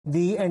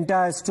the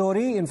entire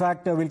story. In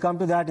fact, we'll come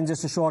to that in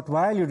just a short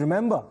while. You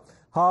remember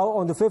how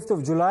on the 5th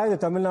of July, the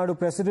Tamil Nadu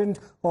president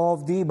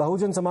of the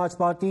Bahujan Samaj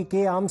Party,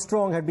 K.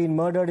 Armstrong, had been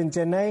murdered in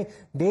Chennai.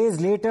 Days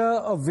later,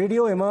 a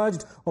video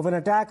emerged of an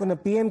attack on a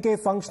PMK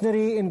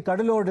functionary in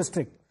Cuddalore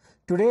district.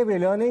 Today, we're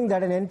learning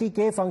that an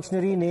NTK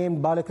functionary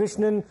named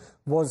Balakrishnan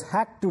was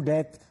hacked to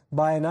death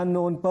by an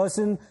unknown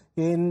person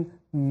in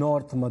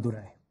North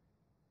Madurai.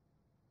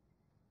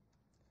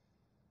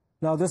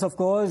 Now, this, of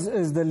course,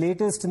 is the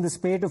latest in the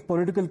spate of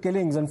political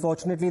killings.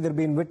 Unfortunately, they're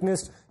being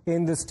witnessed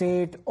in the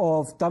state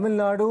of Tamil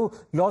Nadu.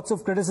 Lots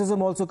of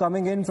criticism also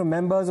coming in from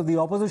members of the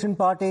opposition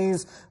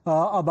parties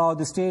about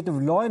the state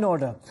of law and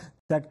order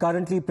that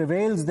currently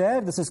prevails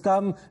there. This has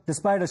come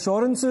despite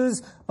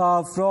assurances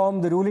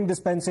from the ruling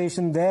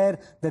dispensation there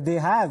that they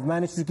have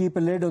managed to keep a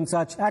lid on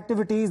such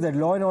activities, that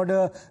law and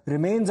order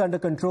remains under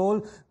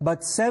control.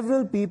 But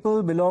several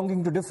people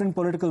belonging to different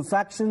political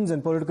factions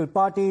and political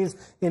parties,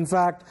 in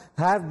fact,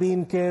 have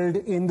been killed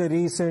in the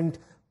recent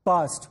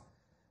past.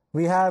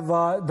 We have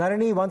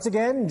Dharani once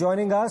again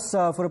joining us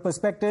for a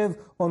perspective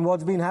on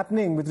what's been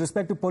happening with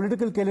respect to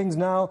political killings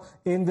now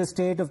in the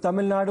state of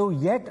Tamil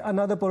Nadu. Yet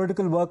another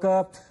political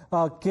worker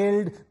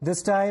killed,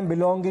 this time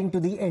belonging to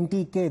the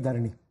NTK,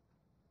 Dharani.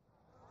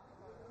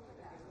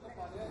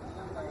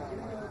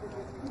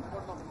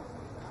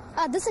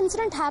 This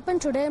incident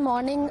happened today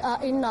morning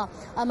in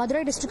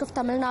Madurai district of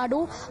Tamil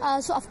Nadu.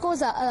 So, of course,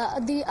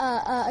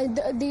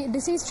 the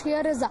deceased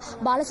here is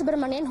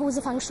Balasubramanian, who is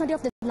a functionary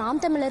of the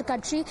Nam Tamilar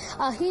Katchi.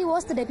 He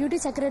was the deputy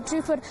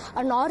secretary for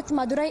North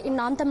Madurai in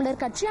Nam Tamilar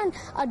Katchi,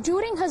 and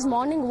during his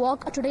morning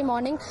walk today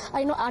morning,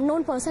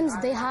 unknown persons,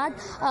 they had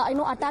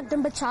attacked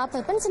him with sharp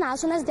weapons, and as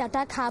soon as the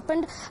attack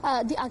happened,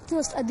 the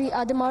accused,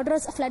 the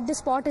murderers fled the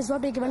spot, is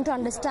what we're given to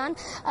understand.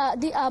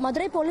 The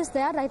Madurai police,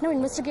 they are right now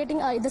investigating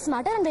this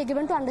matter, and we're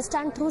given to understand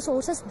through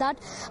sources that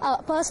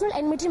personal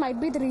enmity might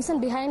be the reason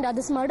behind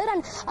this murder.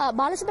 And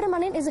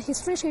Balasubramanian is a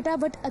history sheeter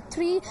with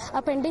 3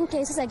 pending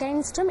cases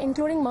against him,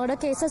 including murder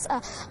cases.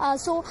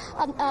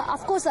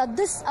 Of course,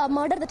 this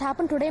murder that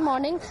happened today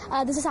morning,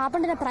 this has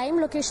happened in a prime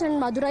location in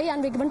Madurai,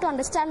 and we're given to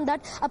understand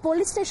that a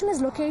police station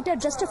is located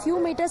just a few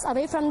meters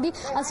away from the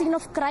scene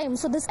of crime.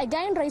 So this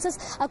again raises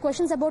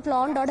questions about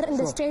law and order in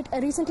the state.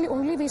 Recently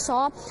only we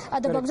saw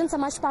the Bahujan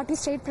Samaj Party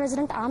state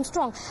president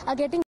Armstrong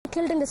getting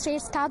killed in the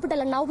state's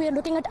capital, and now we are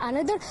looking at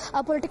another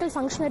political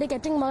functionary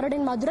getting murdered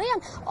in Madurai.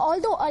 And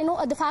although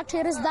the fact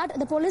here is that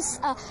the police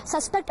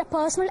suspect a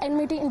personal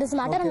enmity in this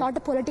matter and not a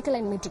political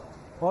enmity.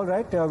 All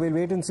right, we'll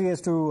wait and see as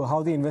to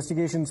how the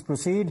investigations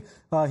proceed.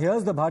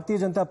 Here's the Bharatiya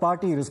Janata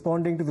Party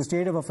responding to the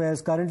state of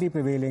affairs currently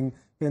prevailing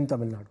in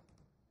Tamil Nadu.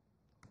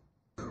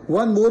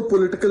 One more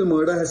political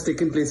murder has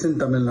taken place in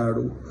Tamil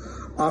Nadu.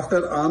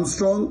 After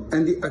Armstrong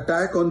and the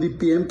attack on the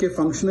PMK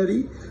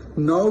functionary,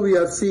 now we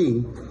are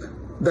seeing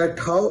that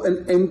how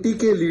an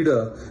NTK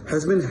leader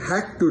has been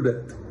hacked to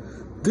death.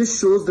 This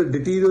shows the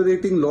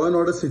deteriorating law and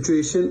order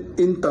situation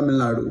in Tamil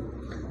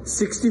Nadu.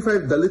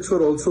 65 Dalits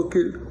were also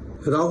killed.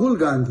 Rahul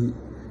Gandhi,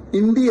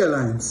 India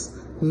Alliance,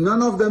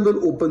 none of them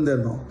will open their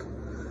mouth.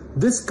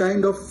 This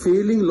kind of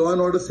failing law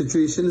and order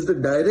situation is the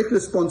direct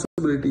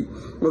responsibility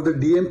of the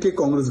DMK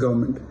Congress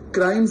government.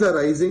 Crimes are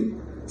rising,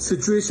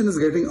 situation is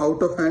getting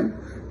out of hand,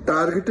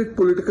 targeted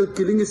political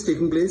killing is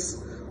taking place,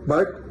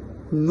 but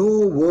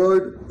no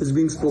word is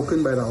being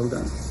spoken by Rahul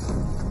Gandhi.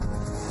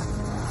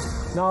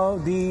 Now,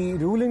 the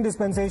ruling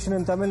dispensation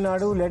in Tamil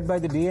Nadu, led by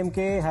the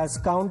DMK, has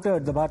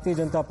countered the Bharatiya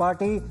Janata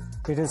Party.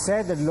 It is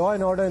said that law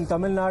and order in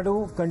Tamil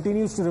Nadu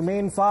continues to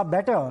remain far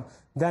better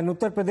than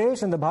Uttar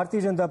Pradesh, and the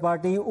Bharatiya Janata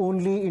Party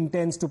only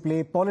intends to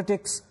play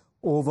politics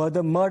over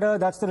the murder.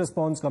 That's the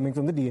response coming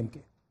from the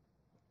DMK.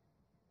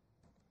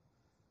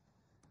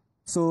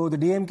 So the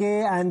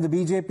DMK and the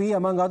BJP,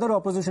 among other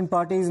opposition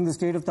parties in the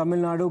state of Tamil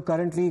Nadu,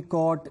 currently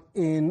caught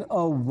in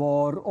a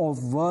war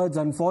of words.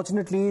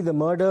 Unfortunately, the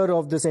murder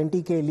of this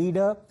NTK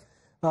leader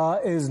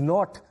is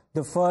not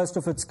the first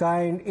of its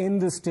kind in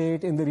the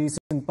state in the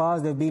recent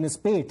past. There have been a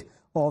spate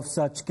of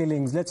such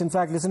killings. Let's in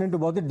fact listen to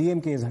what the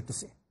DMK has had to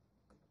say.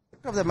 The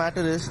fact of the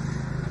matter is,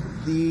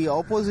 the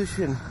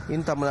opposition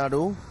in Tamil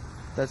Nadu,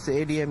 that's the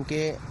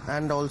ADMK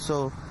and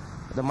also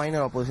the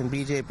minor opposition,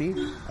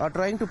 BJP, are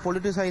trying to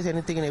politicize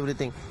anything and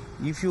everything.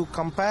 If you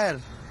compare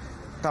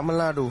Tamil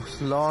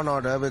Nadu's law and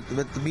order with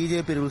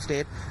BJP rule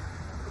state,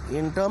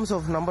 in terms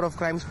of number of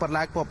crimes per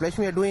lakh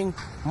population, we are doing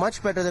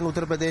much better than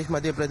Uttar Pradesh,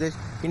 Madhya Pradesh.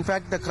 In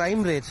fact, the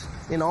crime rates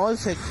in all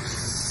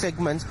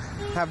segments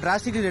have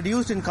drastically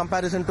reduced in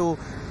comparison to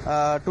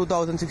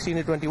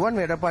 2016-21,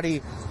 where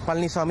Edappadi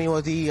Palaniswamy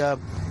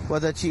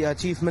was the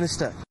chief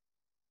minister.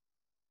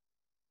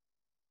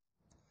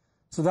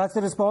 So that's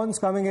the response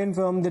coming in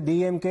from the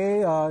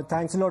DMK.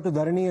 Thanks a lot to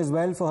Dharani as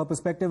well for her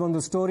perspective on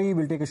the story.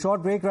 We'll take a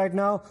short break right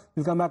now.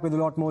 We'll come back with a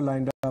lot more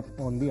lined up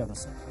on the other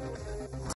side.